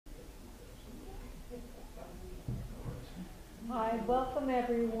Hi, welcome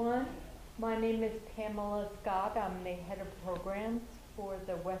everyone. My name is Pamela Scott. I'm the head of programs for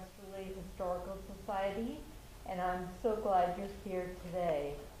the Westerly Historical Society, and I'm so glad you're here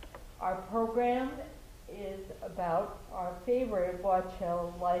today. Our program is about our favorite Watch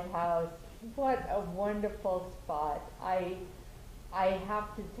Hill Lighthouse. What a wonderful spot. I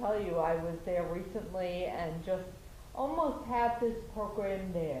have to tell you, I was there recently and just almost had this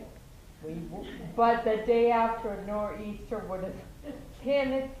program there. But the day after a nor'easter would have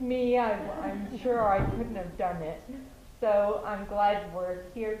panicked me. I'm sure I couldn't have done it. So I'm glad we're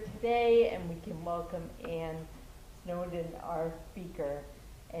here today and we can welcome Ann Snowden, our speaker,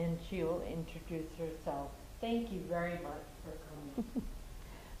 and she'll introduce herself. Thank you very much for coming.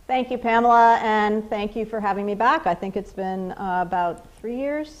 Thank you, Pamela, and thank you for having me back. I think it's been about 3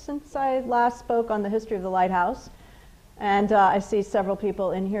 years since I last spoke on the history of the lighthouse. And I see several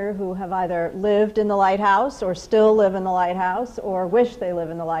people in here who have either lived in the lighthouse or still live in the lighthouse or wish they live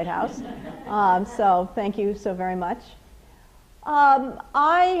in the lighthouse. So thank you so very much.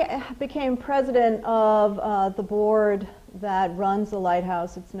 I became president of the board that runs the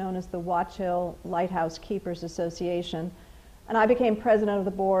lighthouse. It's known as the Watch Hill Lighthouse Keepers Association. And I became president of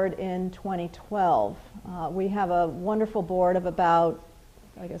the board in 2012. We have a wonderful board of about,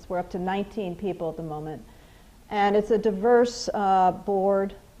 I guess we're up to 19 people at the moment. And it's a diverse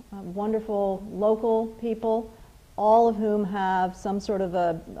board, wonderful local people, all of whom have some sort of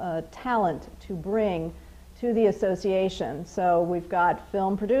a talent to bring to the association. So we've got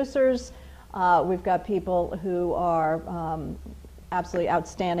film producers, we've got people who are absolutely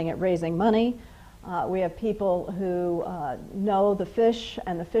outstanding at raising money. We have people who know the fish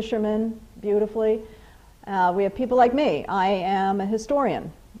and the fishermen beautifully. We have people like me. I am a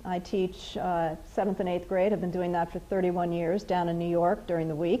historian. I teach 7th and 8th grade. I've been doing that for 31 years down in New York during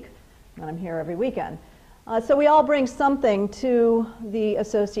the week, and I'm here every weekend. So we all bring something to the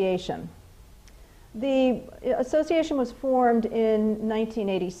association. The association was formed in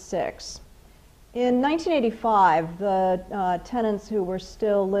 1986. In 1985, the tenants who were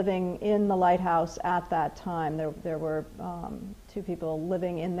still living in the lighthouse at that time, there were 2 people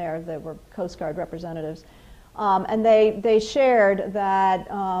living in there that were Coast Guard representatives, and they shared that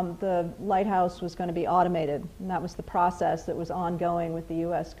the lighthouse was going to be automated, and that was the process that was ongoing with the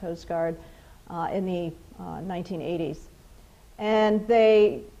U.S. Coast Guard in the 1980s. And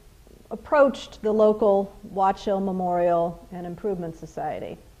they approached the local Watch Hill Memorial and Improvement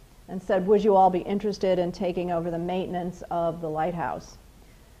Society and said, would you all be interested in taking over the maintenance of the lighthouse?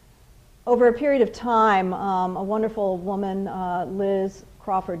 Over a period of time, a wonderful woman, Liz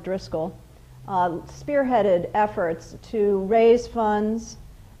Crawford Driscoll, spearheaded efforts to raise funds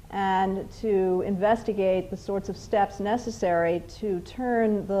and to investigate the sorts of steps necessary to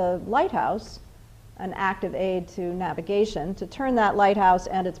turn the lighthouse, an active aid to navigation, to turn that lighthouse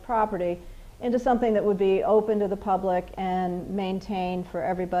and its property into something that would be open to the public and maintained for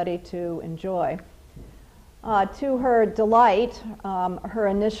everybody to enjoy. To her delight, her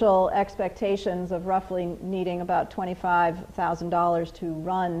initial expectations of roughly needing about $25,000 to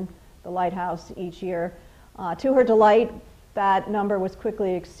run the lighthouse each year, to her delight, that number was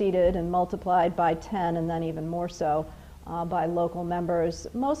quickly exceeded and multiplied by 10, and then even more so by local members,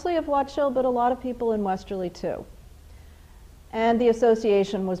 mostly of Watch Hill, but a lot of people in Westerly too. And the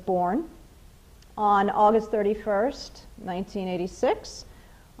association was born. On August 31st, 1986,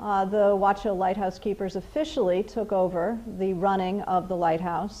 the Watch Hill Lighthouse Keepers officially took over the running of the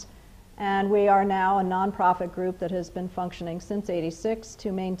lighthouse, and we are now a nonprofit group that has been functioning since '86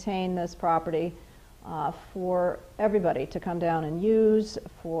 to maintain this property for everybody to come down and use,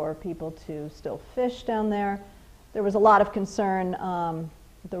 for people to still fish down there. There was a lot of concern.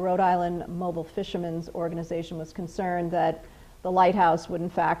 The Rhode Island Mobile Fishermen's Organization was concerned that the lighthouse would in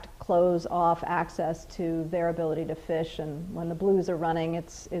fact close off access to their ability to fish, and when the blues are running,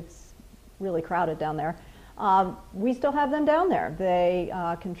 it's really crowded down there. We still have them down there. They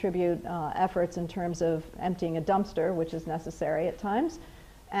contribute efforts in terms of emptying a dumpster, which is necessary at times,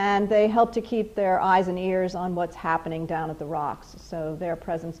 and they help to keep their eyes and ears on what's happening down at the rocks. So their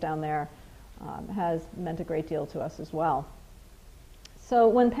presence down there has meant a great deal to us as well. So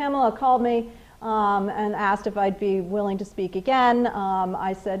when Pamela called me and asked if I'd be willing to speak again,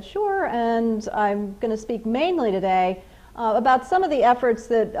 I said sure, and I'm going to speak mainly today about some of the efforts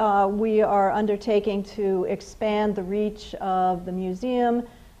that we are undertaking to expand the reach of the museum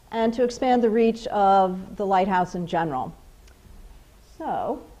and to expand the reach of the lighthouse in general.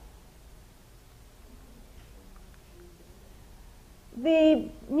 So, the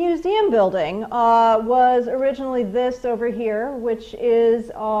museum building was originally this over here, which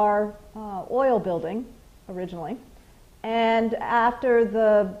is our oil building originally. And after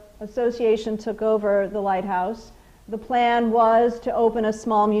the association took over the lighthouse, the plan was to open a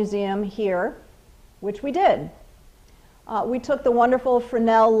small museum here, which we did. We took the wonderful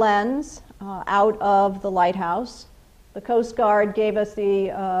Fresnel lens out of the lighthouse. The Coast Guard gave us the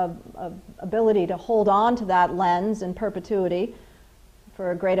ability to hold on to that lens in perpetuity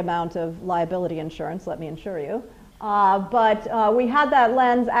for a great amount of liability insurance, let me assure you. But we had that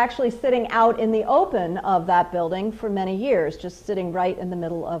lens actually sitting out in the open of that building for many years, just sitting right in the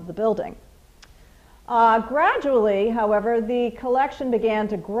middle of the building. Gradually, however, the collection began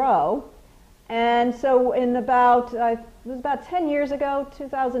to grow, and so in about, it was about 10 years ago,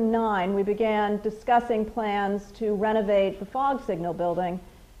 2009, we began discussing plans to renovate the fog signal building,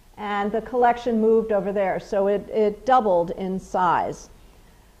 and the collection moved over there, so it doubled in size.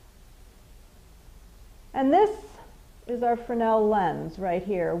 And this is our Fresnel lens right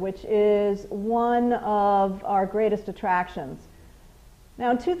here, which is one of our greatest attractions.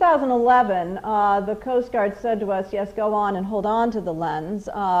 Now in 2011, the Coast Guard said to us, yes, go on and hold on to the lens,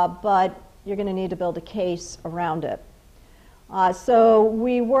 but you're going to need to build a case around it. So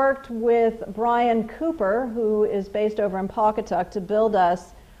we worked with Brian Cooper, who is based over in Pawcatuck, to build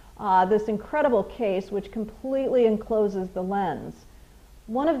us this incredible case which completely encloses the lens.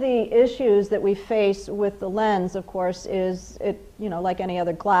 One of the issues that we face with the lens, of course, is it, like any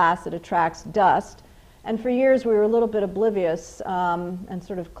other glass, it attracts dust. And for years we were a little bit oblivious and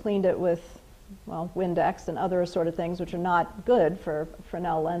sort of cleaned it with, well, Windex and other sort of things which are not good for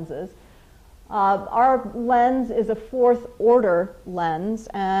Fresnel lenses. Our lens is a fourth order lens,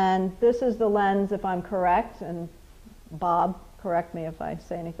 and this is the lens, if I'm correct, and Bob, correct me if I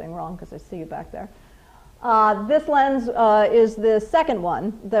say anything wrong because I see you back there. This lens is the second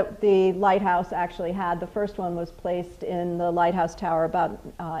one that the lighthouse actually had. The first one was placed in the lighthouse tower about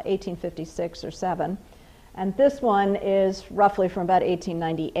 1856 or 7. And this one is roughly from about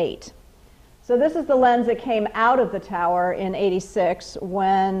 1898. So this is the lens that came out of the tower in 86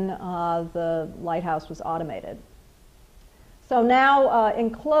 when the lighthouse was automated. So now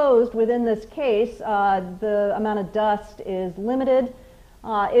enclosed within this case, the amount of dust is limited.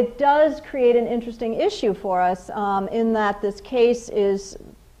 It does create an interesting issue for us in that this case is,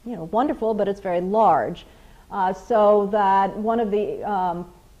 wonderful, but it's very large. So that one of the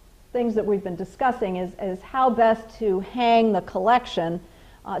things that we've been discussing is how best to hang the collection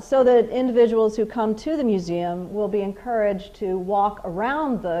so that individuals who come to the museum will be encouraged to walk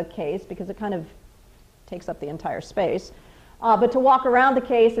around the case because it kind of takes up the entire space, but to walk around the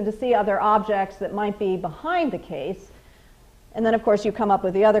case and to see other objects that might be behind the case. And then, of course, you come up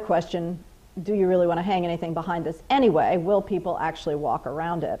with the other question, do you really want to hang anything behind this anyway? Will people actually walk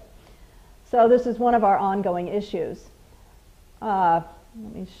around it? So this is one of our ongoing issues. Let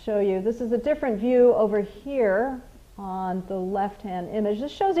me show you. This is a different view over here on the left-hand image.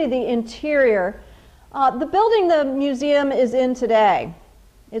 This shows you the interior. The building the museum is in today,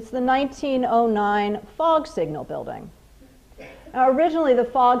 it's the 1909 fog signal building. Now, originally, the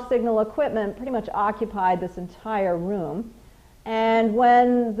fog signal equipment pretty much occupied this entire room. And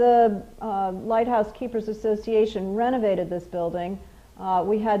when the Lighthouse Keepers Association renovated this building,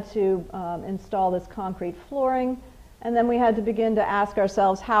 we had to install this concrete flooring, and then we had to begin to ask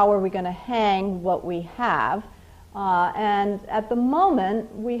ourselves, how are we going to hang what we have? And at the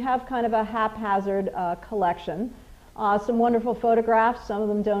moment, we have kind of a haphazard collection. Some wonderful photographs, some of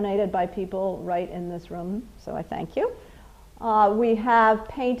them donated by people right in this room, so I thank you. We have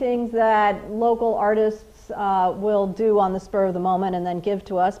paintings that local artists will do on the spur of the moment and then give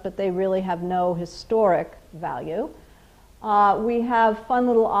to us, but they really have no historic value. We have fun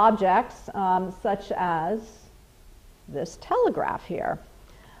little objects such as this telegraph here.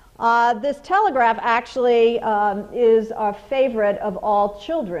 This telegraph actually is our favorite of all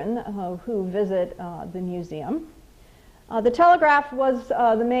children who visit the museum. The telegraph was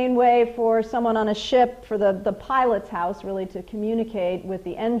the main way for someone on a ship, for the pilot's house, really, to communicate with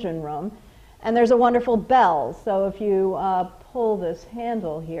the engine room. And there's a wonderful bell, so if you pull this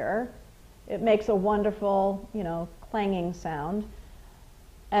handle here, it makes a wonderful, clanging sound.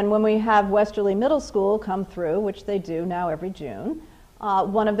 And when we have Westerly Middle School come through, which they do now every June,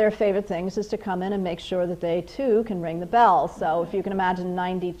 one of their favorite things is to come in and make sure that they, too, can ring the bell. So if you can imagine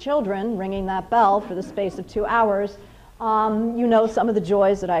 90 children ringing that bell for the space of 2 hours, you know some of the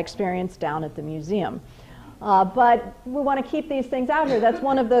joys that I experienced down at the museum. But we want to keep these things out here. That's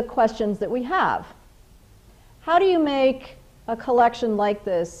one of the questions that we have. How do you make a collection like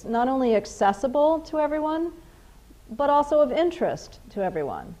this not only accessible to everyone, but also of interest to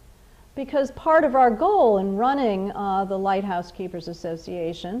everyone? Because part of our goal in running the Lighthouse Keepers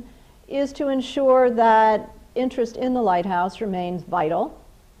Association is to ensure that interest in the lighthouse remains vital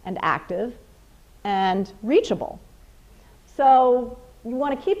and active and reachable. So you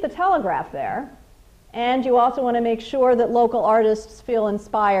want to keep the telegraph there, and you also want to make sure that local artists feel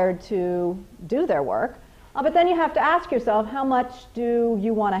inspired to do their work. But then you have to ask yourself, how much do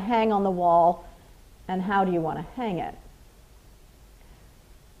you want to hang on the wall, and how do you want to hang it?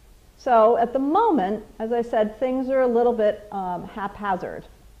 So at the moment, as I said, things are a little bit haphazard.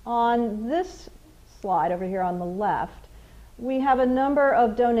 On this slide over here on the left, we have a number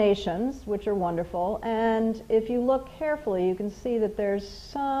of donations, which are wonderful, and if you look carefully, you can see that there's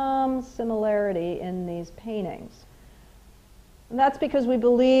some similarity in these paintings. And that's because we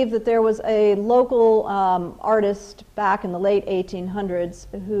believe that there was a local artist back in the late 1800s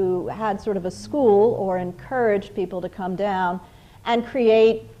who had sort of a school or encouraged people to come down and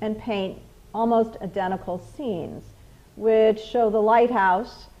create and paint almost identical scenes, which show the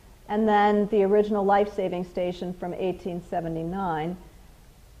lighthouse and then the original life-saving station from 1879.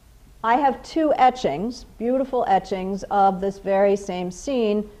 I have two etchings, beautiful etchings of this very same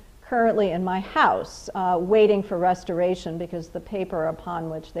scene currently in my house, waiting for restoration because the paper upon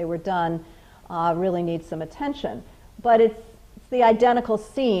which they were done really needs some attention. But it's the identical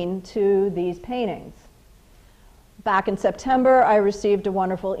scene to these paintings. Back in September, I received a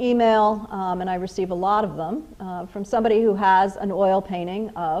wonderful email, and I receive a lot of them, from somebody who has an oil painting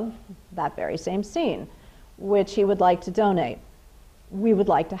of that very same scene, which he would like to donate. We would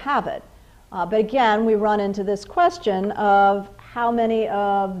like to have it. But again, we run into this question of how many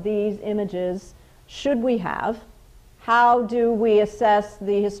of these images should we have? How do we assess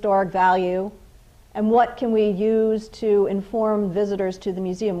the historic value? And what can we use to inform visitors to the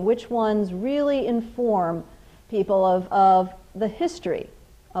museum? Which ones really inform people of the history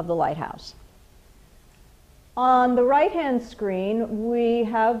of the lighthouse? On the right-hand screen, we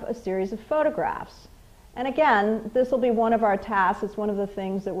have a series of photographs. And again, this will be one of our tasks. It's one of the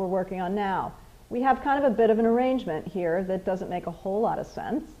things that we're working on now. We have kind of a bit of an arrangement here that doesn't make a whole lot of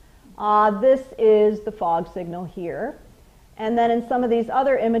sense. This is the fog signal here. And then in some of these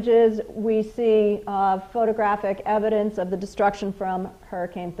other images, we see photographic evidence of the destruction from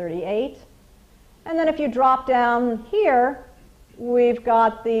Hurricane 38. And then if you drop down here, we've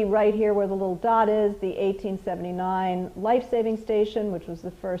got right here where the little dot is, the 1879 life-saving station, which was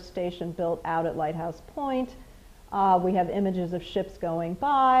the first station built out at Lighthouse Point. We have images of ships going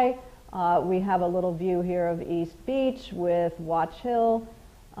by. We have a little view here of East Beach with Watch Hill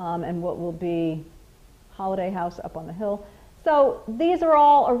and what will be Holiday House up on the hill. So these are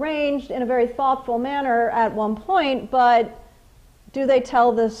all arranged in a very thoughtful manner at one point, but do they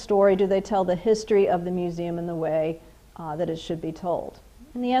tell the story? Do they tell the history of the museum in the way that it should be told?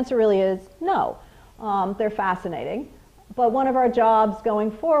 And the answer really is no. They're fascinating. But one of our jobs going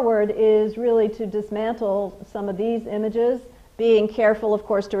forward is really to dismantle some of these images, being careful, of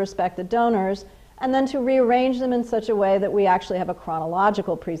course, to respect the donors, and then to rearrange them in such a way that we actually have a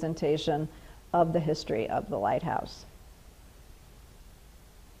chronological presentation of the history of the lighthouse.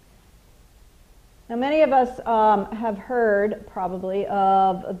 Now, many of us have heard, probably,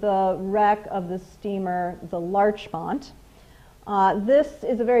 of the wreck of the steamer, the Larchmont. This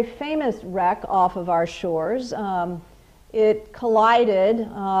is a very famous wreck off of our shores. It collided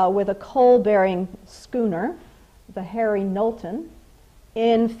with a coal-bearing schooner, the Harry Knowlton,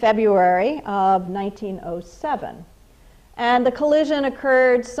 in February of 1907. And the collision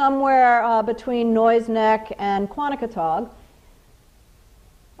occurred somewhere between Noyes Neck and Quanaketog.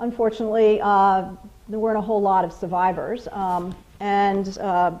 Unfortunately, there weren't a whole lot of survivors.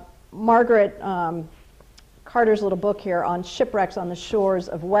 Margaret Carter's little book here on shipwrecks on the shores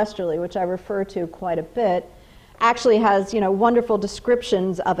of Westerly, which I refer to quite a bit, actually has wonderful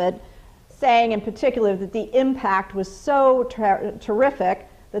descriptions of it, saying in particular that the impact was so terrific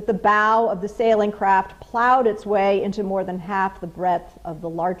that the bow of the sailing craft plowed its way into more than half the breadth of the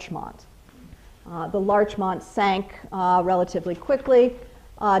Larchmont. The Larchmont sank relatively quickly,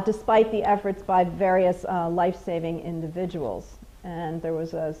 despite the efforts by various life-saving individuals, and there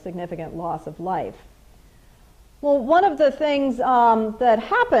was a significant loss of life. Well, one of the things that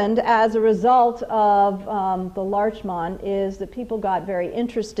happened as a result of the Larchmont is that people got very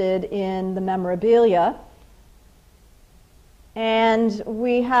interested in the memorabilia, and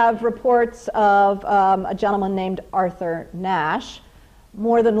we have reports of a gentleman named Arthur Nash,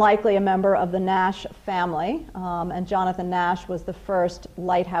 more than likely a member of the Nash family, and Jonathan Nash was the first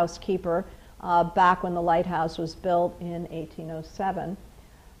lighthouse keeper back when the lighthouse was built in 1807.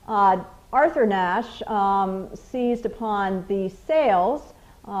 Arthur Nash seized upon the sails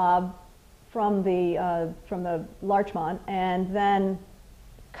from the Larchmont and then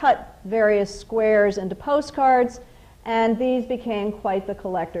cut various squares into postcards, and these became quite the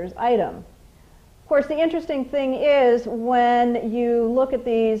collector's item. Of course, the interesting thing is when you look at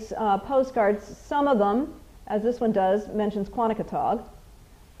these postcards, some of them, as this one does, mentions Quantickatog.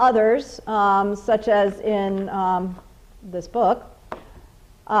 Others, such as in this book,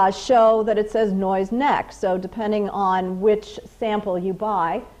 show that it says Noyes Neck. So depending on which sample you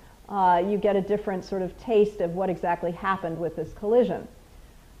buy, you get a different sort of taste of what exactly happened with this collision.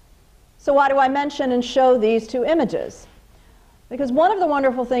 So why do I mention and show these two images? Because one of the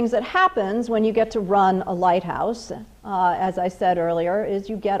wonderful things that happens when you get to run a lighthouse, as I said earlier, is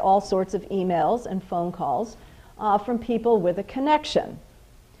you get all sorts of emails and phone calls from people with a connection.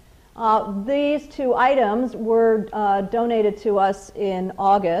 These two items were donated to us in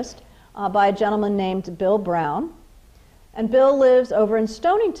August by a gentleman named Bill Brown. And Bill lives over in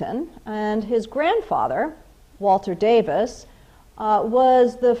Stonington, and his grandfather, Walter Davis,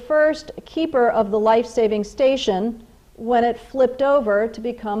 was the first keeper of the life-saving station when it flipped over to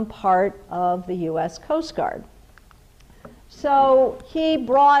become part of the U.S. Coast Guard. So he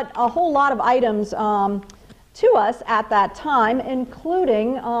brought a whole lot of items to us at that time,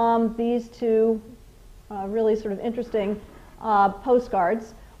 including these two really sort of interesting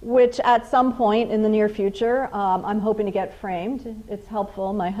postcards, which at some point in the near future I'm hoping to get framed. It's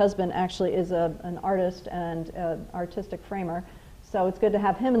helpful. My husband actually is an artist and an artistic framer, so it's good to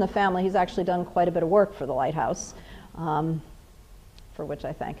have him in the family. He's actually done quite a bit of work for the Lighthouse, for which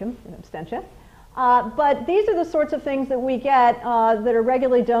I thank him in absentia. But these are the sorts of things that we get that are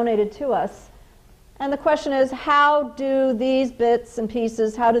regularly donated to us. And the question is, how do these bits and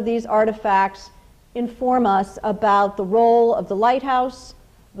pieces, how do these artifacts inform us about the role of the lighthouse,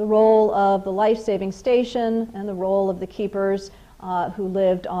 the role of the life-saving station, and the role of the keepers who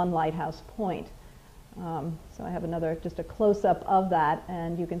lived on Lighthouse Point? So I have just a close-up of that,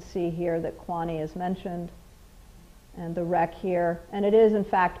 and you can see here that Quaney is mentioned, and the wreck here, and it is in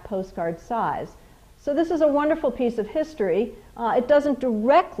fact postcard size. So this is a wonderful piece of history. It doesn't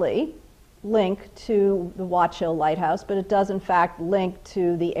directly link to the Watch Hill Lighthouse, but it does in fact link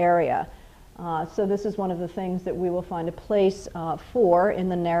to the area. So this is one of the things that we will find a place for in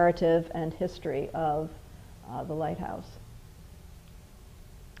the narrative and history of the lighthouse.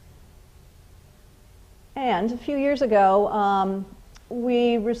 And a few years ago,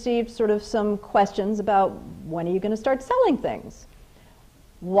 we received sort of some questions about, when are you going to start selling things?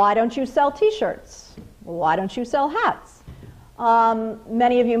 Why don't you sell t-shirts? Why don't you sell hats?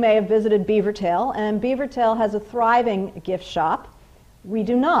 Many of you may have visited Beavertail, and Beavertail has a thriving gift shop. We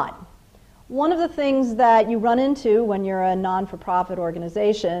do not. One of the things that you run into when you're a non-for-profit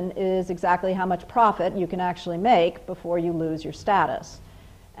organization is exactly how much profit you can actually make before you lose your status.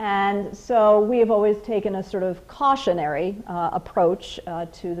 And so we have always taken a sort of cautionary approach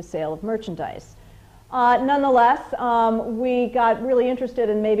to the sale of merchandise. Nonetheless, we got really interested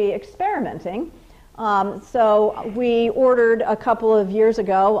in maybe experimenting. So we ordered a couple of years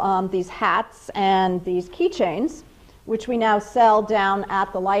ago these hats and these keychains, which we now sell down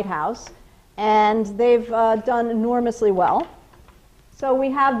at the Lighthouse, and they've done enormously well. So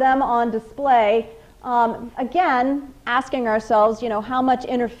we have them on display, again, asking ourselves, how much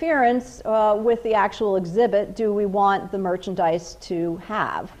interference with the actual exhibit do we want the merchandise to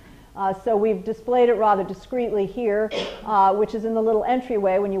have? So we've displayed it rather discreetly here, which is in the little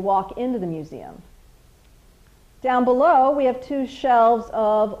entryway when you walk into the museum. Down below, we have two shelves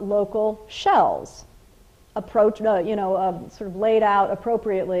of local shells, sort of laid out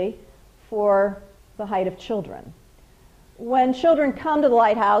appropriately for the height of children. When children come to the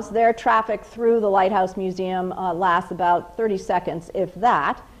Lighthouse, their traffic through the Lighthouse Museum lasts about 30 seconds, if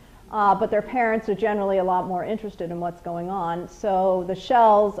that, but their parents are generally a lot more interested in what's going on. So the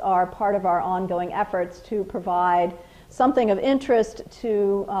shells are part of our ongoing efforts to provide something of interest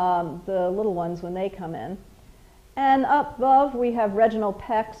to the little ones when they come in. And up above, we have Reginald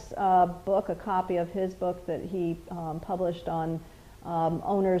Peck's book, a copy of his book that he published on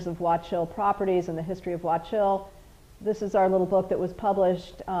owners of Watch Hill properties and the history of Watch Hill. This is our little book that was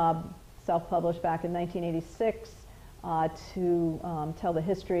published, self-published back in 1986 to tell the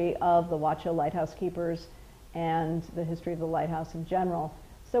history of the Watch Hill Lighthouse keepers and the history of the lighthouse in general.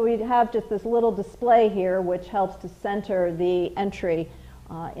 So we have just this little display here which helps to center the entry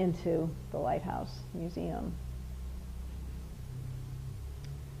into the Lighthouse Museum.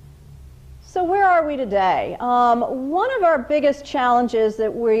 So where are we today? One of our biggest challenges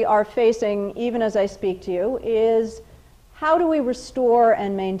that we are facing, even as I speak to you, is how do we restore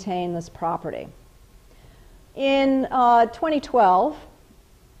and maintain this property? In 2012,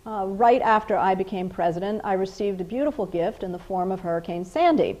 right after I became president, I received a beautiful gift in the form of Hurricane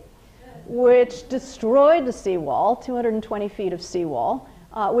Sandy, which destroyed the seawall, 220 feet of seawall,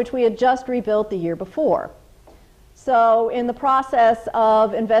 which we had just rebuilt the year before. So in the process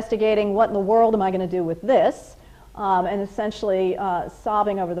of investigating what in the world am I going to do with this, and essentially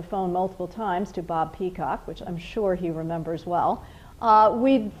sobbing over the phone multiple times to Bob Peacock, which I'm sure he remembers well,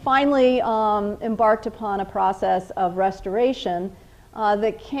 we finally embarked upon a process of restoration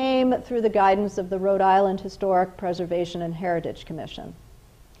that came through the guidance of the Rhode Island Historic Preservation and Heritage Commission.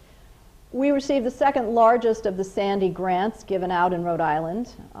 We received the second largest of the Sandy grants given out in Rhode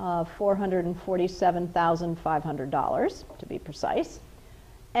Island, $447,500 to be precise.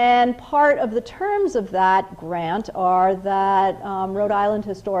 And part of the terms of that grant are that Rhode Island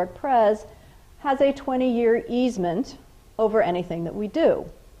Historic Pres has a 20-year easement over anything that we do,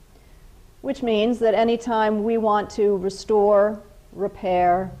 which means that anytime we want to restore,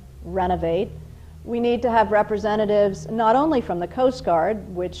 repair, renovate, we need to have representatives not only from the Coast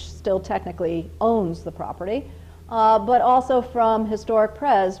Guard, which still technically owns the property, but also from Historic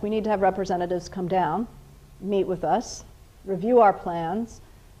Pres. We need to have representatives come down, meet with us, review our plans,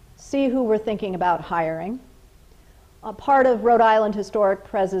 see who we're thinking about hiring. A part of Rhode Island Historic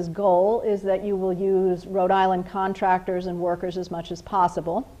Pres's goal is that you will use Rhode Island contractors and workers as much as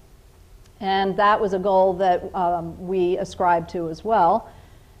possible. And that was a goal that we ascribed to as well.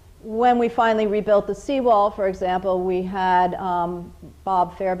 When we finally rebuilt the seawall, for example, we had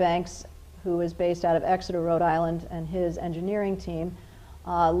Bob Fairbanks, who is based out of Exeter, Rhode Island, and his engineering team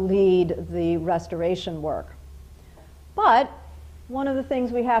lead the restoration work. But one of the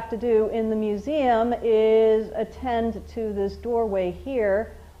things we have to do in the museum is attend to this doorway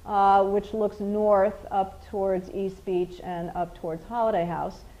here, which looks north up towards East Beach and up towards Holiday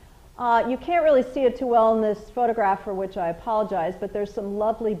House. You can't really see it too well in this photograph, for which I apologize, but there's some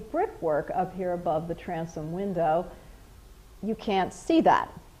lovely brickwork up here above the transom window. You can't see that.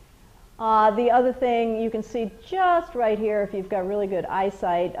 The other thing you can see just right here, if you've got really good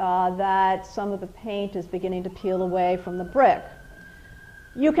eyesight, that some of the paint is beginning to peel away from the brick.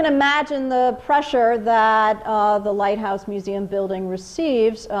 You can imagine the pressure that the Lighthouse Museum building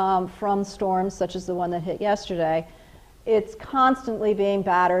receives from storms such as the one that hit yesterday. It's constantly being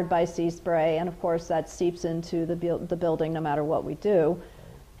battered by sea spray, and of course that seeps into the building no matter what we do.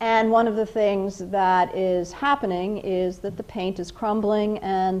 And one of the things that is happening is that the paint is crumbling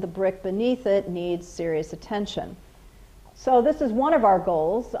and the brick beneath it needs serious attention. So this is one of our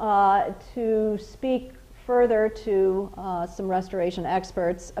goals, to speak further to some restoration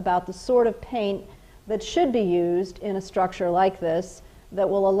experts about the sort of paint that should be used in a structure like this that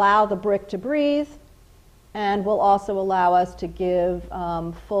will allow the brick to breathe and will also allow us to give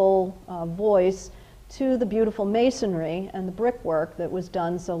full voice to the beautiful masonry and the brickwork that was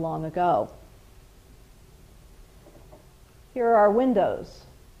done so long ago. Here are our windows.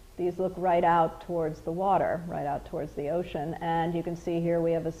 These look right out towards the water, right out towards the ocean, and you can see here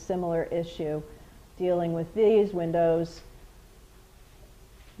we have a similar issue dealing with these windows,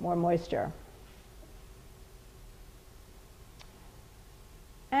 more moisture.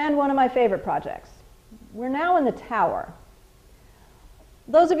 And one of my favorite projects. We're now in the tower.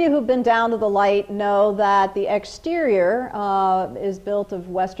 Those of you who've been down to the light know that the exterior is built of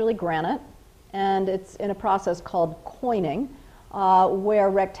Westerly granite, and it's in a process called coining, where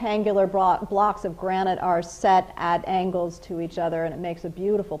rectangular blocks of granite are set at angles to each other, and it makes a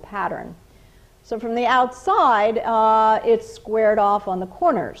beautiful pattern. So from the outside, it's squared off on the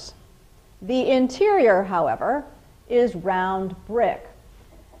corners. The interior, however, is round brick.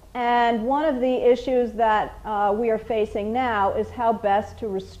 And one of the issues that we are facing now is how best to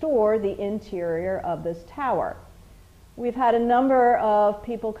restore the interior of this tower. We've had a number of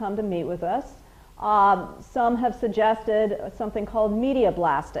people come to meet with us. Some have suggested something called media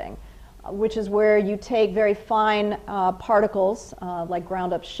blasting, which is where you take very fine particles, like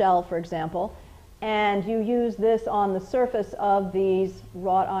ground up shell, for example, and you use this on the surface of these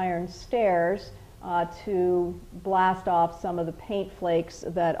wrought iron stairs to blast off some of the paint flakes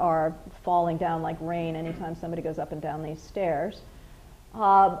that are falling down like rain anytime somebody goes up and down these stairs.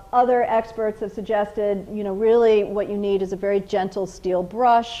 Other experts have suggested, really what you need is a very gentle steel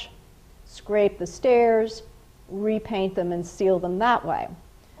brush, scrape the stairs, repaint them and seal them that way.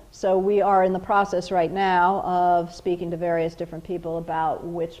 So we are in the process right now of speaking to various different people about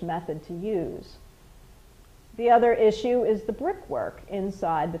which method to use. The other issue is the brickwork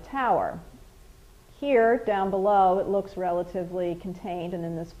inside the tower. Here, down below, it looks relatively contained, and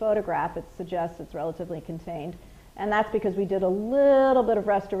in this photograph it suggests it's relatively contained. And that's because we did a little bit of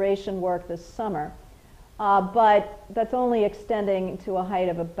restoration work this summer. but that's only extending to a height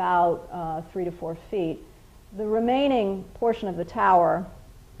of about 3 to 4 feet. The remaining portion of the tower,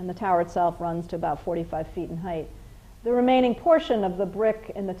 and the tower itself runs to about 45 feet in height, the remaining portion of the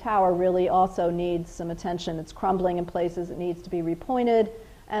brick in the tower really also needs some attention. It's crumbling in places, it needs to be repointed,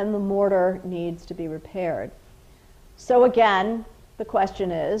 and the mortar needs to be repaired. So again, the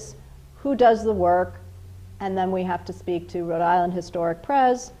question is, who does the work? And then we have to speak to Rhode Island Historic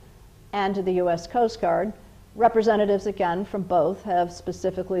Pres and to the U.S. Coast Guard. Representatives, again, from both have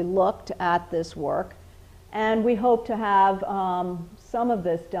specifically looked at this work, and we hope to have some of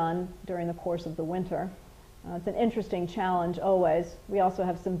this done during the course of the winter. It's an interesting challenge always. We also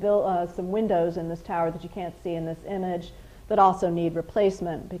have some windows in this tower that you can't see in this image that also need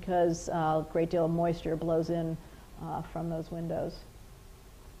replacement because a great deal of moisture blows in from those windows.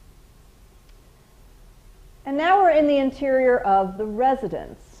 And now we're in the interior of the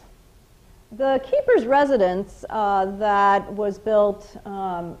residence. The keeper's residence that was built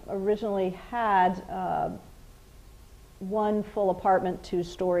originally had one full apartment, 2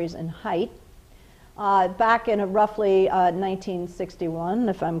 stories in height. Back in roughly 1961,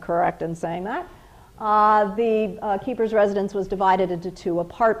 if I'm correct in saying that, the keeper's residence was divided into 2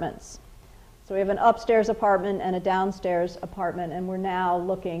 apartments. So we have an upstairs apartment and a downstairs apartment, and we're now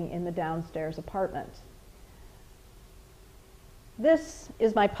looking in the downstairs apartment. This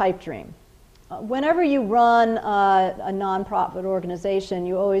is my pipe dream. Whenever you run a nonprofit organization,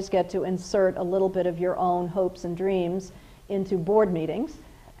 you always get to insert a little bit of your own hopes and dreams into board meetings.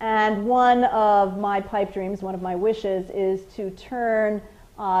 And one of my pipe dreams, one of my wishes, is to turn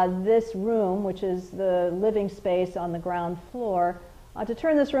this room, which is the living space on the ground floor, to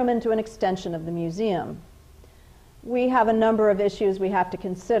turn this room into an extension of the museum. We have a number of issues we have to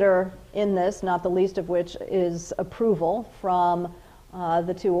consider in this, not the least of which is approval from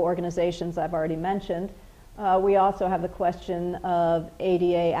the 2 organizations I've already mentioned. We also have the question of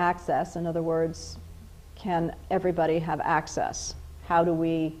ADA access. In other words, can everybody have access? How do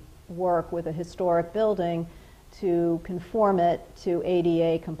we work with a historic building to conform it to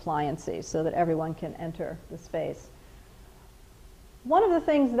ADA compliancy so that everyone can enter the space? One of the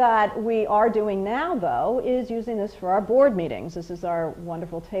things that we are doing now, though, is using this for our board meetings. This is our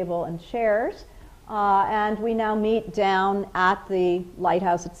wonderful table and chairs. And we now meet down at the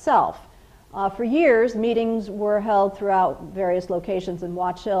Lighthouse itself. For years, meetings were held throughout various locations in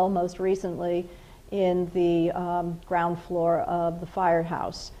Watch Hill, most recently in the ground floor of the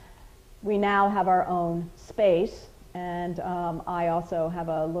firehouse. We now have our own space, and I also have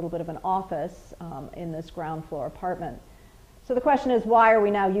a little bit of an office in this ground floor apartment. So the question is, why are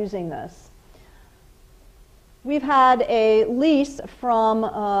we now using this? We've had a lease from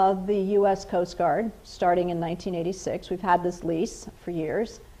the U.S. Coast Guard starting in 1986. We've had this lease for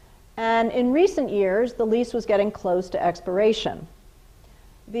years. And in recent years, the lease was getting close to expiration.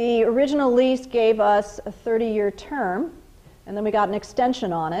 The original lease gave us a 30-year term, and then we got an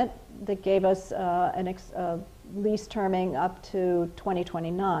extension on it that gave us a lease terming up to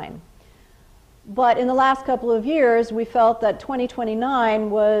 2029. But in the last couple of years, we felt that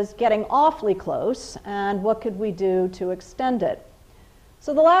 2029 was getting awfully close, and what could we do to extend it?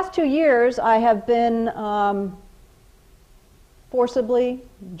 So the last 2 years, I have been forcibly,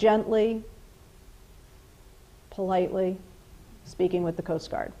 gently, politely speaking with the Coast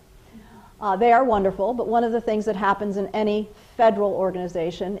Guard. They are wonderful, but one of the things that happens in any federal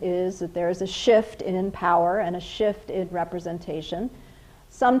organization is that there is a shift in power and a shift in representation.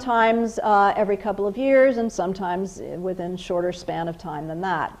 Sometimes every couple of years, and sometimes within shorter span of time than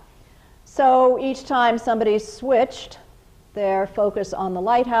that. So each time somebody switched their focus on the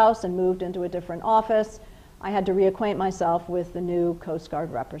Lighthouse and moved into a different office, I had to reacquaint myself with the new Coast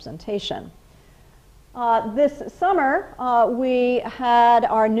Guard representation. This summer, we had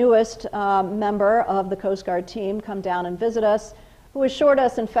our newest member of the Coast Guard team come down and visit us, who assured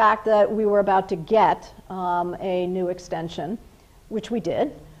us, in fact, that we were about to get a new extension, which we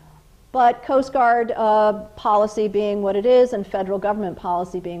did. But Coast Guard policy being what it is and federal government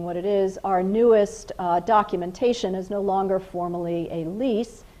policy being what it is, our newest documentation is no longer formally a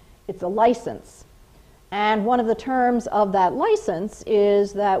lease, it's a license. And one of the terms of that license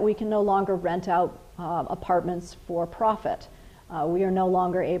is that we can no longer rent out apartments for profit. We are no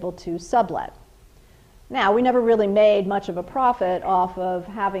longer able to sublet. Now, we never really made much of a profit off of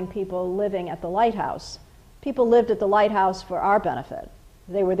having people living at the Lighthouse. People lived at the Lighthouse for our benefit.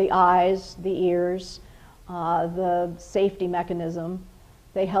 They were the eyes, the ears, the safety mechanism.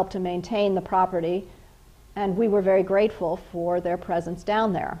 They helped to maintain the property, and we were very grateful for their presence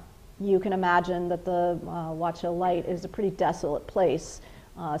down there. You can imagine that the Watch Hill Light is a pretty desolate place,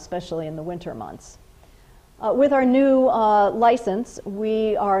 especially in the winter months. With our new license,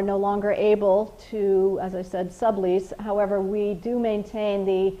 we are no longer able to, as I said, sublease. However, we do maintain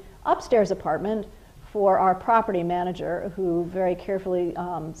the upstairs apartment for our property manager, who very carefully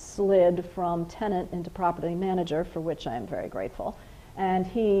slid from tenant into property manager, for which I am very grateful. And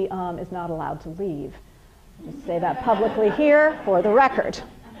he is not allowed to leave. Just say that publicly here for the record.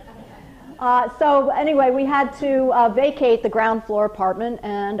 So anyway, we had to vacate the ground floor apartment,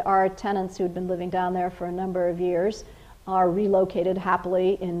 and our tenants who had been living down there for a number of years are relocated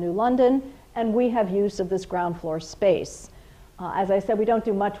happily in New London, and we have use of this ground floor space. As I said, we don't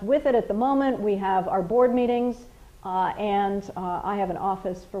do much with it at the moment. We have our board meetings, and I have an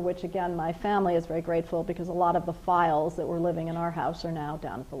office for which, again, my family is very grateful, because a lot of the files that were living in our house are now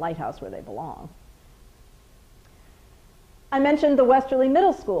down at the Lighthouse where they belong. I mentioned the Westerly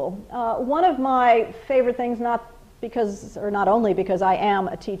Middle School. One of my favorite things, not only because I am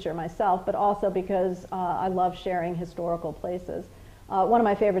a teacher myself, but also because I love sharing historical places. One of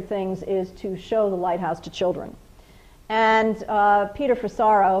my favorite things is to show the Lighthouse to children. And Peter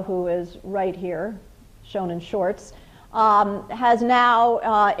Frisaro, who is right here, shown in shorts, has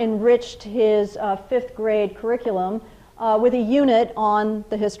now enriched his 5th grade curriculum with a unit on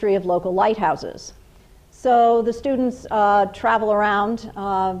the history of local lighthouses. So the students travel around,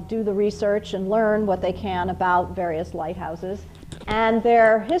 do the research, and learn what they can about various lighthouses. And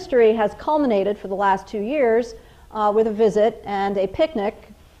their history has culminated for the last 2 years with a visit and a picnic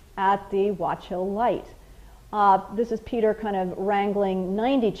at the Watch Hill Light. This is Peter kind of wrangling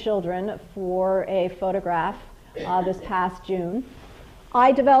 90 children for a photograph this past June.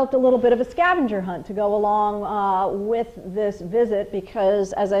 I developed a little bit of a scavenger hunt to go along with this visit,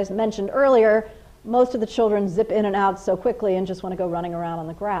 because, as I mentioned earlier, most of the children zip in and out so quickly and just want to go running around on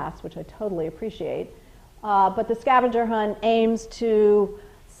the grass, which I totally appreciate. But the scavenger hunt aims to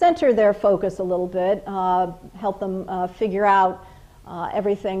center their focus a little bit, help them figure out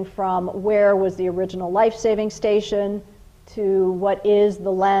everything from where was the original life-saving station to what is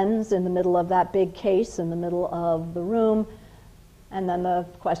the lens in the middle of that big case in the middle of the room, and then the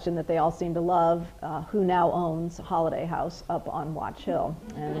question that they all seem to love, who now owns Holiday House up on Watch Hill?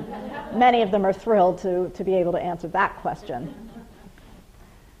 And many of them are thrilled to be able to answer that question.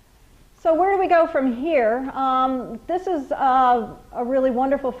 So where do we go from here? This is a really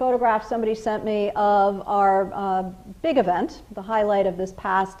wonderful photograph somebody sent me of our big event, the highlight of this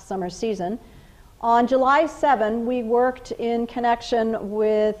past summer season. On July 7, we worked in connection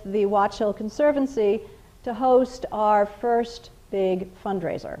with the Watch Hill Conservancy to host our first big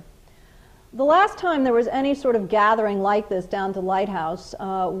fundraiser. The last time there was any sort of gathering like this down to Lighthouse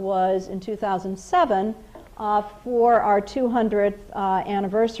was in 2007 for our 200th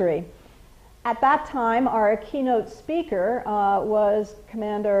anniversary. At that time, our keynote speaker was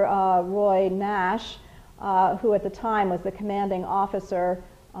Commander Roy Nash, who at the time was the commanding officer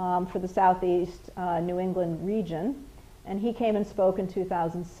for the Southeast New England region, and he came and spoke in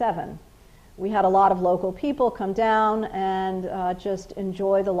 2007. We had a lot of local people come down and just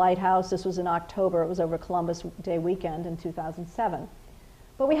enjoy the Lighthouse. This was in October. It was over Columbus Day weekend in 2007.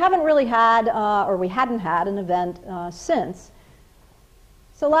 But we haven't really had, or we hadn't had, an event since.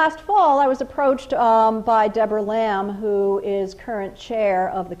 So last fall, I was approached by Deborah Lamb, who is current chair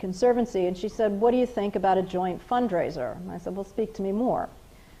of the Conservancy, and she said, "What do you think about a joint fundraiser?" And I said, "Well, speak to me more."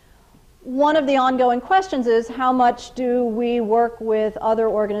 One of the ongoing questions is, how much do we work with other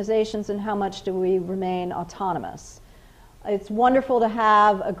organizations and how much do we remain autonomous? It's wonderful to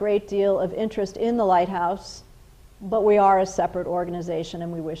have a great deal of interest in the Lighthouse, but we are a separate organization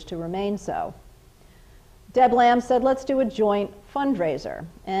and we wish to remain so. Deb Lamb said, let's do a joint fundraiser.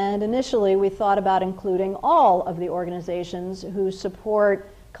 And initially we thought about including all of the organizations who support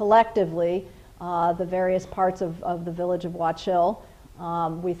collectively the various parts of the village of Watch Hill.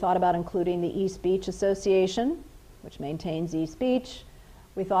 We thought about including the East Beach Association, which maintains East Beach.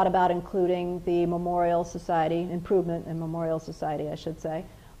 We thought about including the Memorial Society, Improvement and Memorial Society, I should say,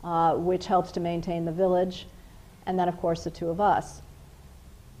 which helps to maintain the village, and then, of course, the two of us.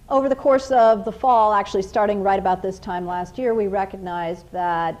 Over the course of the fall, actually starting right about this time last year, we recognized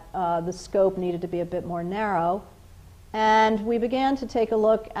that the scope needed to be a bit more narrow, and we began to take a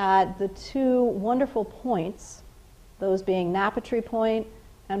look at the two wonderful points, those being Napatry Point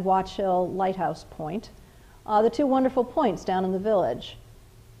and Watch Hill Lighthouse Point, the two wonderful points down in the village.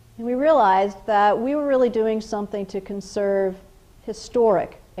 And we realized that we were really doing something to conserve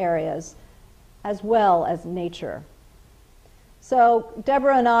historic areas as well as nature. So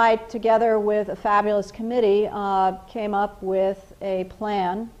Deborah and I, together with a fabulous committee, came up with a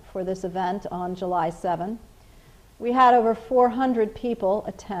plan for this event on July 7. We had over 400 people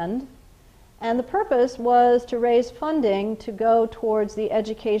attend, And the purpose was to raise funding to go towards the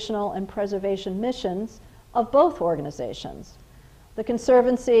educational and preservation missions of both organizations. The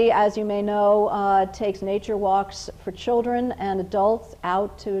Conservancy, as you may know, takes nature walks for children and adults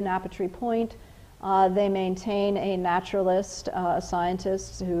out to Napatri Point. They maintain a naturalist, a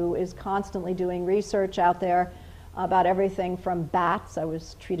scientist who is constantly doing research out there about everything from bats. I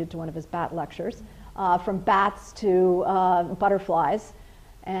was treated to one of his bat lectures. From bats to butterflies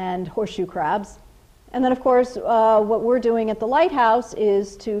and horseshoe crabs. And then, of course, what we're doing at the Lighthouse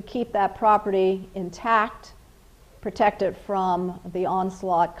is to keep that property intact, protect it from the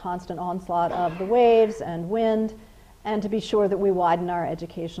onslaught, constant onslaught of the waves and wind, and to be sure that we widen our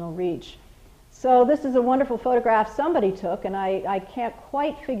educational reach. So this is a wonderful photograph somebody took, and I can't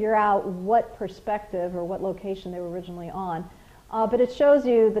quite figure out what perspective or what location they were originally on, but it shows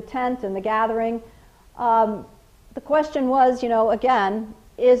you the tent and the gathering. The question was, again,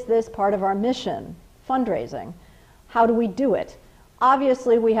 is this part of our mission, fundraising? How do we do it?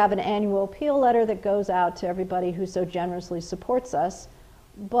 Obviously, we have an annual appeal letter that goes out to everybody who so generously supports us,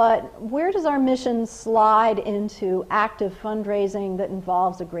 but where does our mission slide into active fundraising that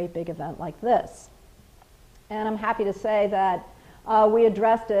involves a great big event like this? And I'm happy to say that we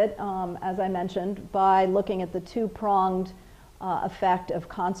addressed it, as I mentioned, by looking at the two-pronged effect of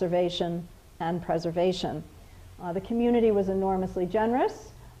conservation and preservation. The community was enormously generous.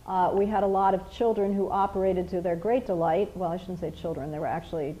 We had a lot of children who operated to their great delight. Well, I shouldn't say children, they were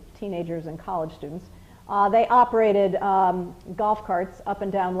actually teenagers and college students. They operated golf carts up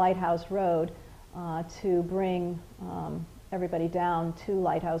and down Lighthouse Road to bring everybody down to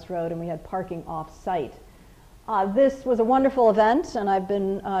Lighthouse Road, and we had parking off-site. This was a wonderful event, and I've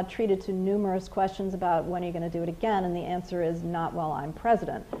been treated to numerous questions about when are you going to do it again, and the answer is not while I'm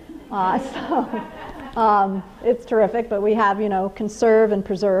president. It's terrific, but we have, conserve and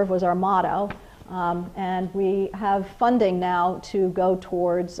preserve was our motto, and we have funding now to go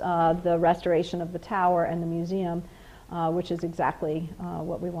towards the restoration of the tower and the museum, which is exactly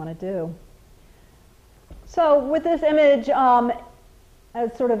what we want to do. So with this image,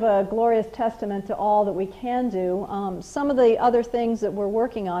 as sort of a glorious testament to all that we can do, some of the other things that we're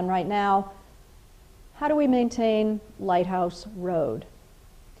working on right now: how do we maintain Lighthouse Road?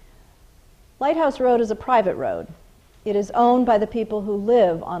 Lighthouse Road is a private road. It is owned by the people who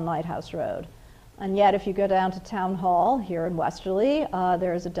live on Lighthouse Road. And yet, if you go down to Town Hall here in Westerly,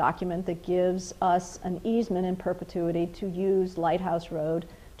 there is a document that gives us an easement in perpetuity to use Lighthouse Road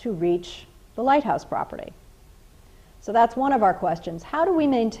to reach the lighthouse property. So that's one of our questions. How do we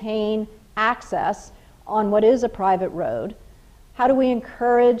maintain access on what is a private road? How do we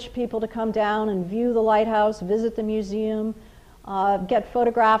encourage people to come down and view the lighthouse, visit the museum, get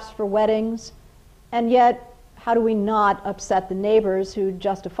photographs for weddings, and yet how do we not upset the neighbors who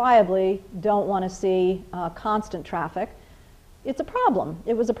justifiably don't want to see constant traffic? It's a problem.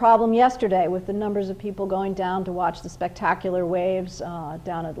 It was a problem yesterday with the numbers of people going down to watch the spectacular waves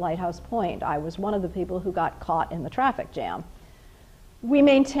down at Lighthouse Point. I was one of the people who got caught in the traffic jam. We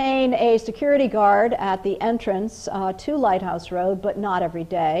maintain a security guard at the entrance to Lighthouse Road, but not every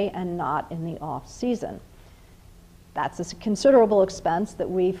day and not in the off-season. That's a considerable expense that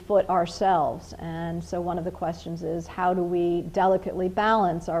we foot ourselves, and so one of the questions is, how do we delicately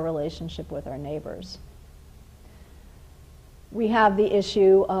balance our relationship with our neighbors? We have the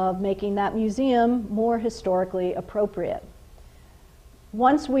issue of making that museum more historically appropriate.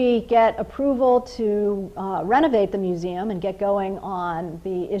 Once we get approval to renovate the museum and get going on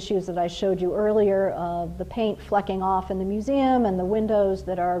the issues that I showed you earlier of the paint flecking off in the museum and the windows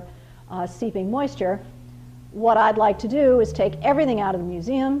that are seeping moisture, what I'd like to do is take everything out of the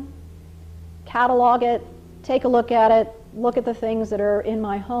museum, catalog it, take a look at it, look at the things that are in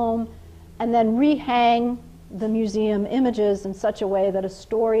my home, and then rehang the museum images in such a way that a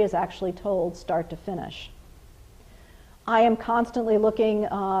story is actually told start to finish. I am constantly looking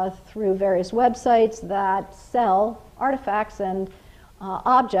through various websites that sell artifacts and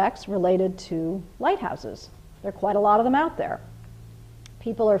objects related to lighthouses. There are quite a lot of them out there.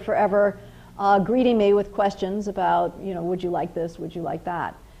 People are forever greeting me with questions about, would you like this, would you like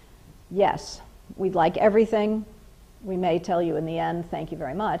that? Yes, we'd like everything. We may tell you in the end, thank you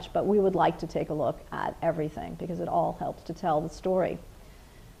very much, but we would like to take a look at everything because it all helps to tell the story.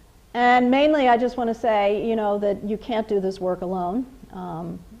 And mainly, I just want to say, that you can't do this work alone.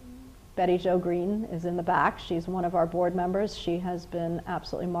 Betty Jo Green is in the back. She's one of our board members. She has been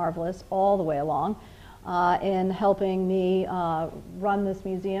absolutely marvelous all the way along in helping me run this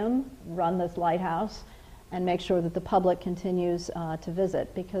museum, run this lighthouse, and make sure that the public continues to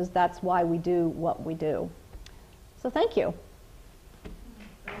visit, because that's why we do what we do. So thank you.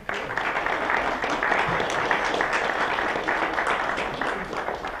 Thank you.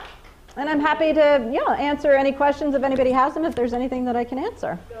 And I'm happy to answer any questions if anybody has them, if there's anything that I can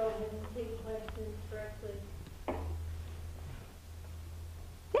answer. Go ahead and take questions directly.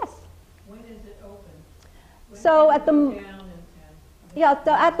 Yes? When is it open? When So can at it the go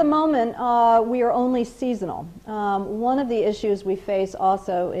down at the moment, we are only seasonal. One of the issues we face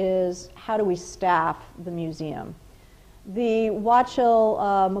also is how do we staff the museum? The Watch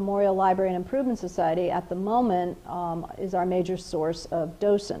Hill Memorial Library and Improvement Society at the moment is our major source of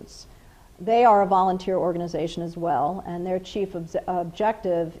docents. They are a volunteer organization as well, and their chief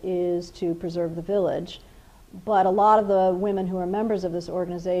objective is to preserve the village. But a lot of the women who are members of this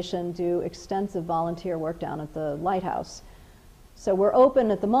organization do extensive volunteer work down at the Lighthouse. So we're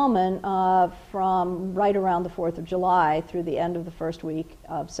open at the moment from right around the 4th of July through the end of the first week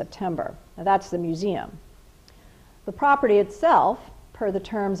of September. Now that's the museum. The property itself, per the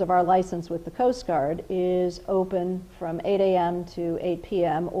terms of our license with the Coast Guard, is open from 8 a.m. to 8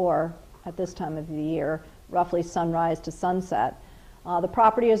 p.m. or, at this time of the year, roughly sunrise to sunset. The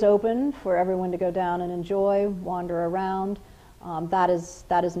property is open for everyone to go down and enjoy, wander around. That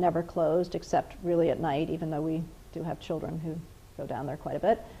is never closed, except really at night, even though we do have children who go down there quite a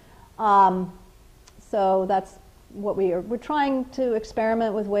bit. So that's what we're trying to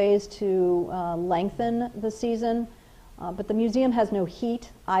experiment with ways to lengthen the season, but the museum has no heat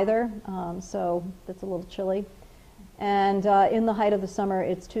either, so that's a little chilly. And in the height of the summer,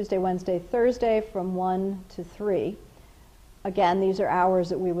 it's Tuesday, Wednesday, Thursday from 1 to 3. Again, these are hours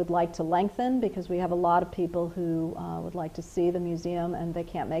that we would like to lengthen because we have a lot of people who would like to see the museum and they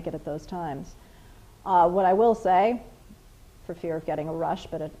can't make it at those times. What I will say, for fear of getting a rush,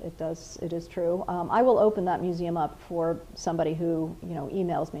 but it is true. I will open that museum up for somebody who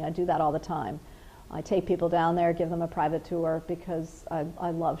emails me. I do that all the time. I take people down there, give them a private tour because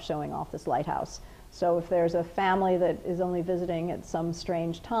I love showing off this lighthouse. So if there's a family that is only visiting at some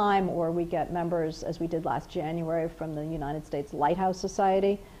strange time, or we get members, as we did last January, from the United States Lighthouse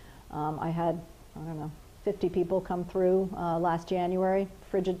Society. I had, 50 people come through last January,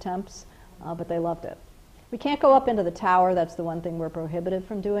 frigid temps, but they loved it. We can't go up into the tower. That's the one thing we're prohibited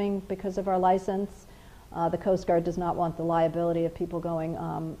from doing because of our license. The Coast Guard does not want the liability of people going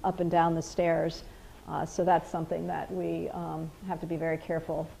up and down the stairs. So that's something that we have to be very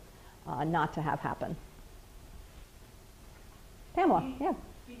careful not to have happen. Pamela, yeah.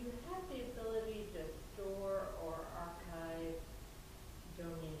 Do you have the ability to store or archive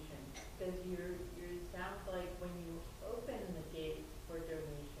donations? Because it sounds like when you open the gates for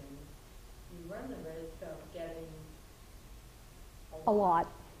donations, you run the risk of getting A lot.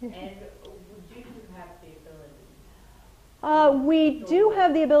 And do you have the ability? We do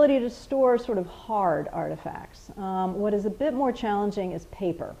have the ability to store sort of hard artifacts. What is a bit more challenging is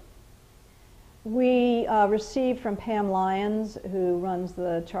paper. We received from Pam Lyons, who runs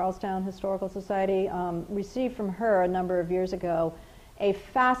the Charlestown Historical Society, received from her a number of years ago a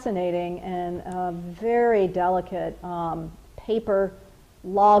fascinating and very delicate paper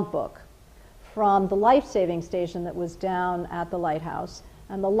logbook from the life-saving station that was down at the Lighthouse.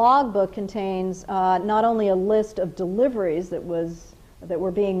 And the logbook contains not only a list of deliveries that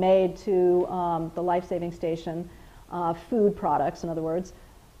were being made to the life-saving station, food products, in other words.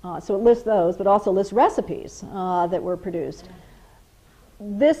 So it lists those, but also lists recipes that were produced.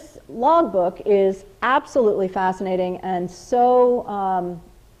 This logbook is absolutely fascinating and so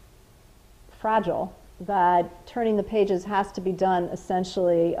fragile that turning the pages has to be done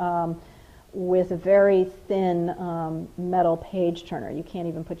essentially with a very thin metal page turner. You can't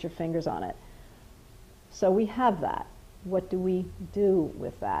even put your fingers on it. So we have that. What do we do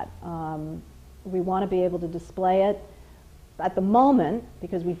with that? We want to be able to display it. At the moment,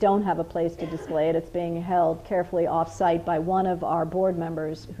 because we don't have a place to display it, it's being held carefully off-site by one of our board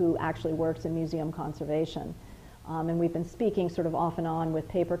members who actually works in museum conservation. And we've been speaking sort of off and on with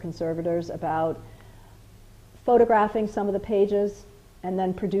paper conservators about photographing some of the pages and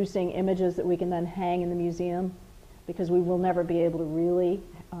then producing images that we can then hang in the museum, because we will never be able to really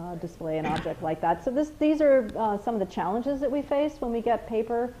display an object like that. So these are some of the challenges that we face when we get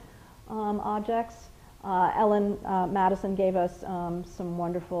paper objects. Ellen Madison gave us some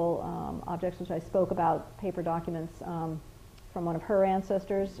wonderful objects, which I spoke about, paper documents from one of her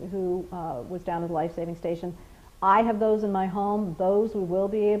ancestors who was down at the life-saving station. I have those in my home. Those we will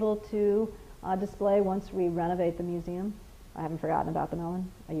be able to display once we renovate the museum. I haven't forgotten about them,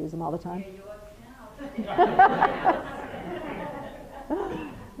 Ellen. I use them all the time. Yeah, you look now.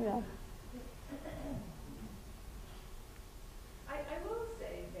 Yeah. I will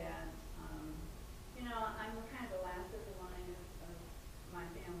say that, I'm kind of the last of the line of my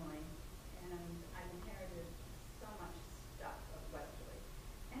family, and I've inherited so much stuff of Westerly.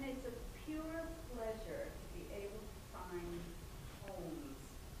 And it's a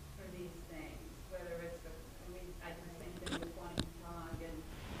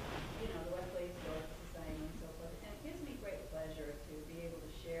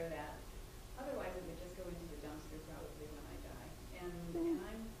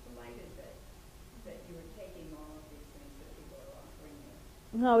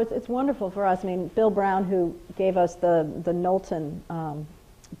No, it's wonderful for us. I mean, Bill Brown, who gave us the Knowlton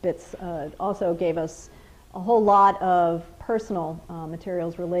bits, also gave us a whole lot of personal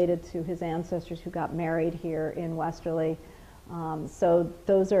materials related to his ancestors who got married here in Westerly. So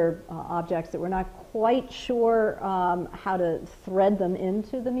those are objects that we're not quite sure how to thread them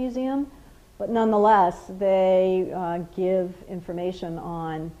into the museum, but nonetheless, they give information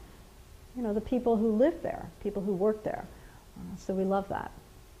on, you know, the people who lived there, people who worked there. So we love that.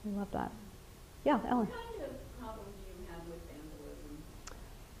 We love that. Yeah, Ellen. What kind of problems do you have with vandalism?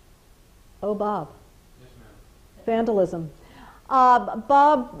 Oh, Bob. Yes, ma'am. Vandalism.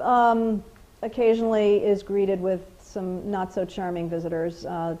 Bob occasionally is greeted with some not so charming visitors,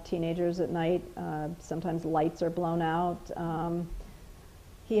 teenagers at night. Sometimes lights are blown out.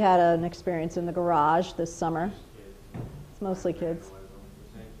 He had an experience in the garage this summer. Kids. It's mostly kids. The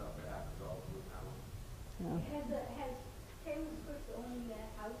same stuff that happens all through town. Yeah. Has Taylor Swift owning that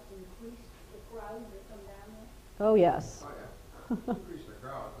house increased the crowds that come down there? Oh, yes. Oh, yeah. Increase the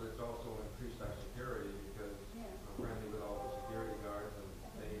crowd, but it's also increased our security because we're friendly with all the security guards,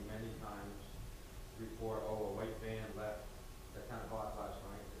 and they many times report, oh, a white van left at 10 o'clock last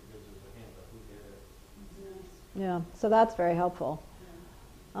night. It gives us a hint of who did it. Yeah, so that's very helpful.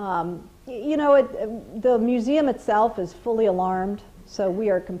 You know, the museum itself is fully alarmed, so we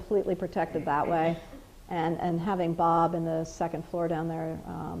are completely protected that way. And having Bob in the second floor down there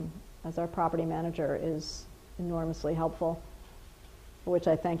as our property manager is enormously helpful, for which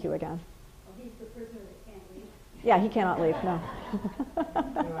I thank you again. Oh, he's the prisoner that can't leave. Yeah, he cannot leave, no.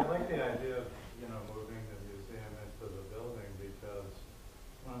 I like the idea of, moving the museum into the building because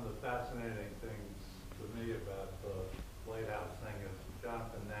one of the fascinating things to me about the Lighthouse thing is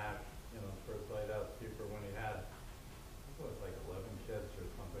Jonathan Nash, first lighthouse keeper, when he had, I think it was like 11 kids or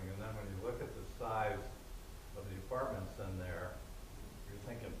something, and then when you look at the size of the apartments in there, you're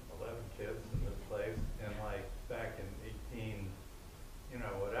thinking 11 kids in this place, and like back in 18,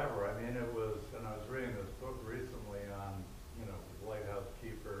 whatever. I mean, it was, and I was reading this book recently on, lighthouse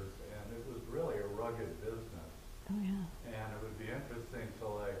keepers, and it was really a rugged business. Oh, yeah. And it would be interesting to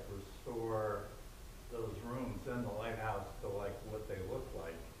like restore those rooms in the lighthouse to like what they looked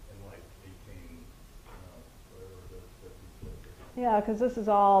like in like 18, whatever it is, 50. Yeah, because this has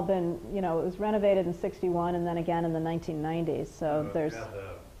all been, it was renovated in '61 and then again in the 1990s, so there's,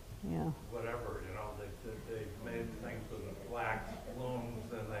 yeah. Whatever, they made things with the flax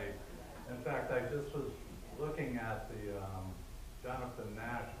looms, and in fact, I just was looking at the Jonathan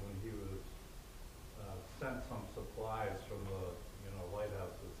Nash when he was sent some supplies from the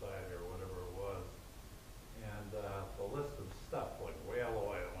Lighthouse Society or whatever it was, and the list of stuff like whale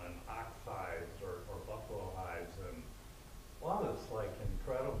oil and ox hides or buffalo hides and a lot of this like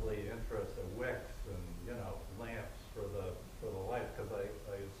incredibly interesting wicks and lamps for the light, because I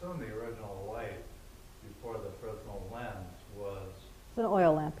assume the original light before the Fresnel lens was It's an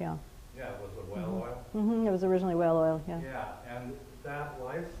oil lamp, yeah. it was a whale oil. Mm-hmm. It was originally whale oil, yeah. Yeah, and that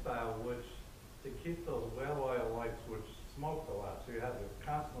lifestyle, which to keep those whale oil lights, which smoked a lot, so you had to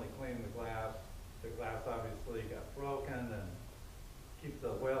constantly clean the glass. The glass obviously got broken, and keep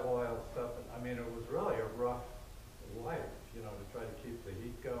the whale oil stuff. I mean, it was really a rough life, to try to keep the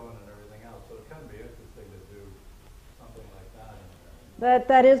heat going and everything else. So it can be interesting to do something like that.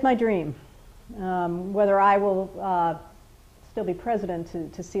 That is my dream. Whether I will still be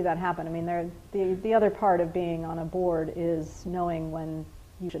president to see that happen. I mean, the other part of being on a board is knowing when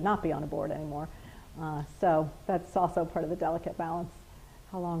you should not be on a board anymore. So that's also part of the delicate balance.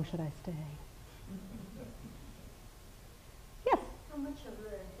 How long should I stay? Yes? How much of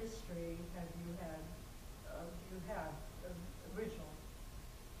the history have you had, original,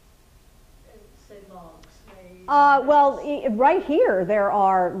 say logs made? Well, right here there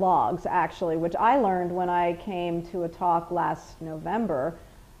are logs, actually, which I learned when I came to a talk last November.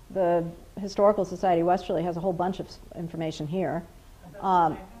 The Historical Society Westerly has a whole bunch of information here.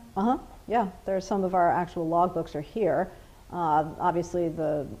 Yeah, there's some of our actual logbooks are here. Obviously,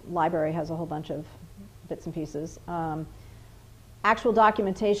 the library has a whole bunch of bits and pieces. Actual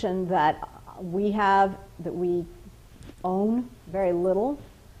documentation that we have, that we own, very little.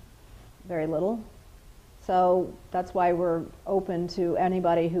 So that's why we're open to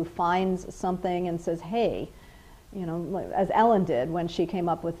anybody who finds something and says, hey, as Ellen did when she came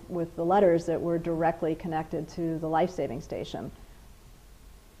up with the letters that were directly connected to the life-saving station.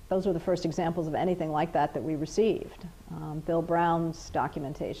 Those were the first examples of anything like that we received. Bill Brown's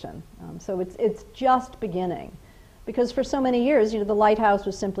documentation. So it's just beginning. Because for so many years, the lighthouse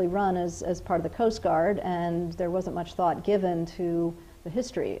was simply run as part of the Coast Guard, and there wasn't much thought given to the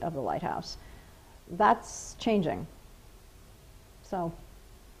history of the lighthouse. That's changing. So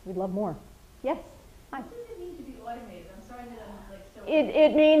We'd love more. Yes? Hi. What does it mean to be automated? I'm sorry that I'm like so.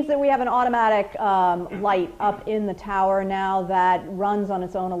 It means that we have an automatic light up in the tower now that runs on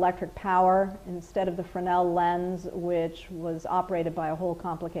its own electric power instead of the Fresnel lens, which was operated by a whole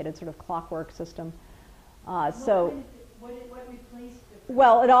complicated sort of clockwork system. What replaced it?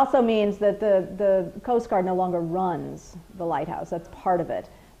 Well, it also means that the Coast Guard no longer runs the lighthouse. That's part of it.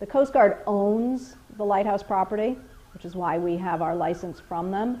 The Coast Guard owns the lighthouse property, which is why we have our license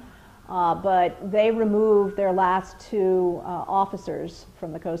from them. But they removed their last two officers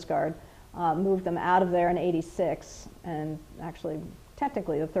from the Coast Guard, moved them out of there in '86, and actually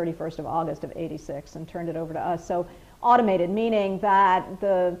technically the 31st of August of '86, and turned it over to us. So automated, meaning that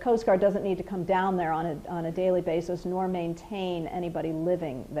the Coast Guard doesn't need to come down there on a daily basis nor maintain anybody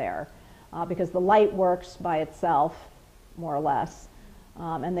living there, because the light works by itself, more or less,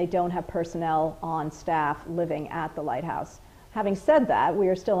 and they don't have personnel on staff living at the lighthouse. Having said that, we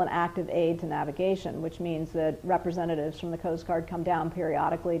are still an active aid to navigation, which means that representatives from the Coast Guard come down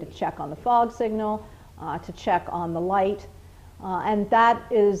periodically to check on the fog signal, to check on the light, and that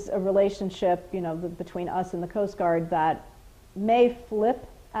is a relationship, you know, between us and the Coast Guard that may flip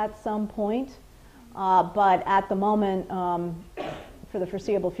at some point, but at the moment, for the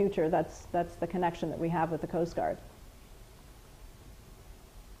foreseeable future, that's the connection that we have with the Coast Guard.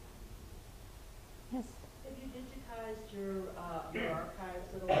 Yes. Have you digitized your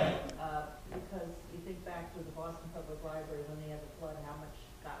archives at all? Because you think back to the Boston Public Library when they had the flood, how much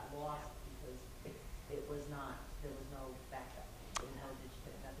got lost because it was not, there was no backup. There was no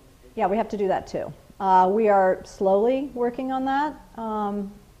nothing was digital. Yeah, we have to do that too. We are slowly working on that.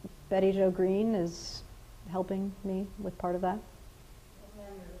 Betty Jo Green is helping me with part of that.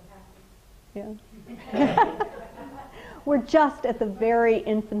 Yeah. We're just at the very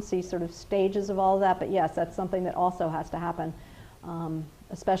infancy sort of stages of all of that, but yes, that's something that also has to happen,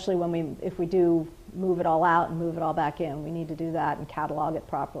 especially when if we do move it all out and move it all back in, we need to do that and catalog it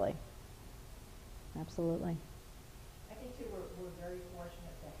properly. Absolutely. I think too, we're very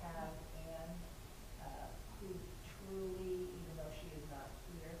fortunate to have Anne, who truly, even though she is not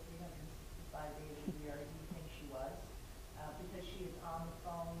here 365 days a year, you think she was, because she is on the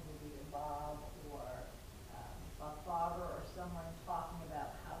phone with either Bob or Bob Farber or someone talking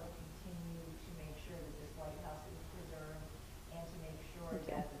about how to continue to make sure that this lighthouse is preserved and to make sure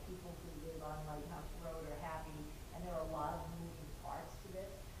that the people who live on Lighthouse Road are happy. And there are a lot of moving parts to this,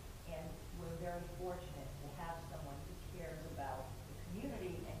 and we're very fortunate to have someone who cares about the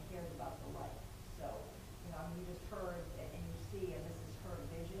community and cares about the light. So, you know, I mean, you just heard and you see, and this is her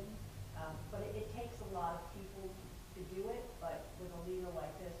vision, but it takes a lot of people to do it, but with a leader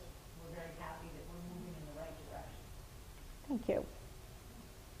like this, we're very happy that we're moving in the right direction. Thank you.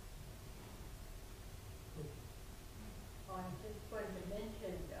 I just wanted to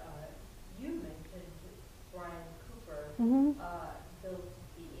mention, you mentioned Brian Cooper Mm-hmm. built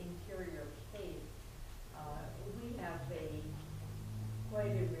the interior cave. We have quite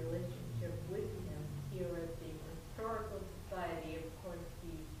a relationship with him here at the Historical Society. Of course,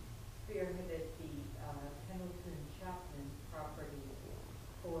 he spearheaded the Pendleton Chapman property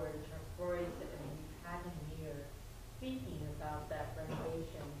for Royce, and we've had him here speaking about that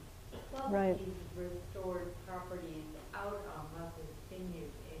renovation. Plus Right. these restored properties out on Martha's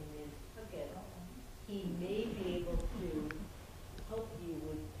Vineyard in Nantucket. He may be able to help you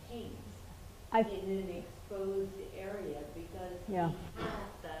with paint in an exposed area because Yeah. he has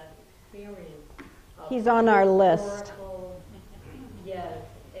that experience of He's on our list. historical, yes,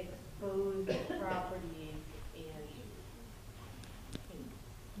 exposed properties and paint.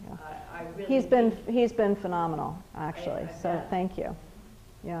 Yeah. I really He's been phenomenal, actually. I So bet. thank you.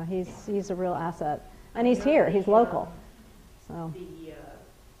 Yeah, he's a real asset, and he's here. He's local. So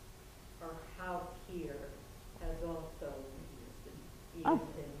our house here has also been Oh.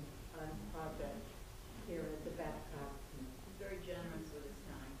 used in a project here at the Babcock. He's very generous with his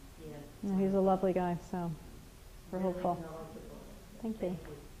time. Yes. yeah, he's a lovely guy. So we're Really hopeful. knowledgeable. Thank you.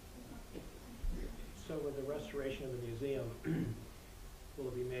 So with the restoration of the museum, will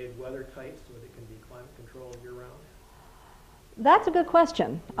it be made weather-tight so that it can be climate-controlled year-round? That's a good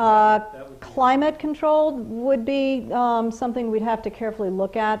question. That would be- Climate controlled would be something we'd have to carefully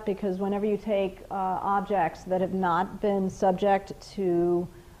look at, because whenever you take objects that have not been subject to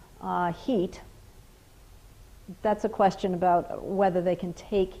heat, that's a question about whether they can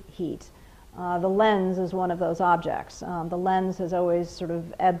take heat. The lens is one of those objects. The lens has always sort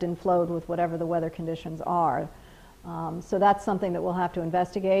of ebbed and flowed with whatever the weather conditions are. So that's something that we'll have to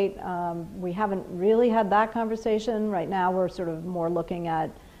investigate. We haven't really had that conversation. Right now we're sort of more looking at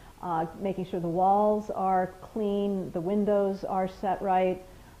making sure the walls are clean, the windows are set right,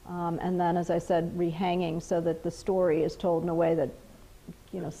 And then, as I said, rehanging so that the story is told in a way that,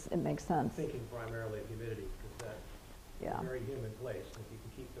 it makes sense. Thinking primarily of humidity, because that's Yeah. a very humid place. If you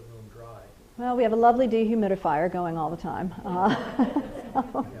can keep the room dry. Well, we have a lovely dehumidifier going all the time.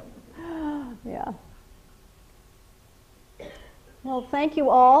 So, Yep. yeah. Well, thank you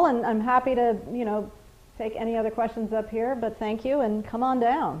all, and I'm happy to, take any other questions up here, but thank you, and come on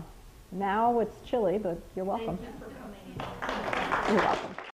down. Now it's chilly, but you're welcome. Thank you for coming in. You're welcome.